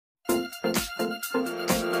Hey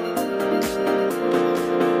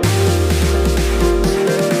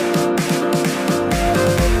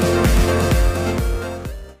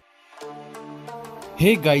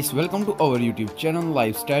guys, welcome to our YouTube channel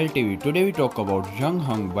Lifestyle TV. Today we talk about Zhang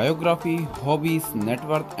Han biography, hobbies, net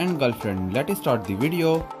worth and girlfriend. Let's start the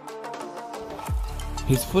video.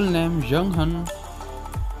 His full name Zhang Han,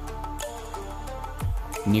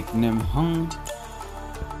 nickname Han.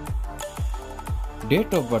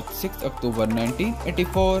 Date of birth 6 October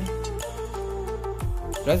 1984.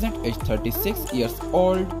 Present age 36 years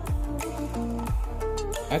old.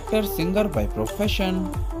 Actor singer by profession.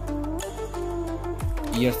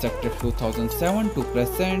 Years active 2007 to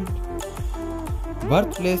present.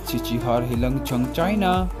 Birthplace Qiqihar, Heilongjiang,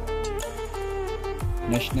 China.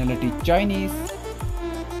 Nationality Chinese.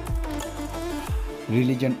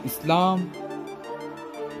 Religion Islam.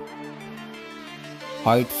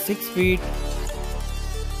 Height 6 feet.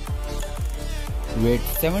 Weight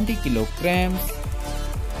 70 kilograms.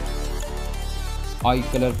 Eye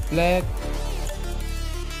color black.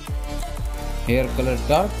 Hair color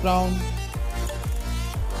dark brown.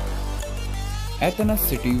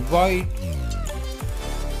 Ethnicity white.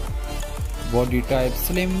 Body type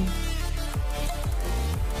slim.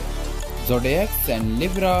 Zodiac sign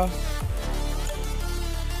Libra.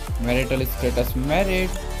 Marital status married.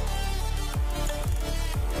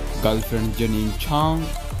 Girlfriend Janine Chang.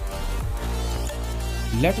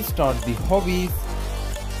 Let's start the hobbies.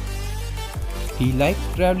 He likes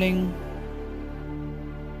traveling.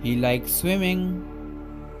 He likes swimming.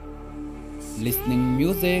 Listening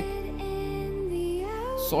music.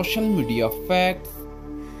 Social media facts.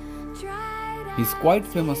 He's quite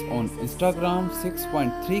famous on Instagram,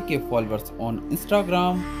 6.3k followers on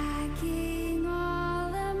Instagram.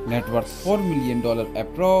 Net worth $4 million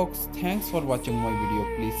approx. Thanks for watching my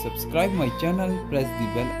video. Please subscribe my channel, press the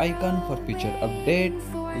bell icon for future updates,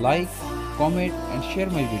 like, comment and share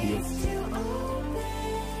my videos.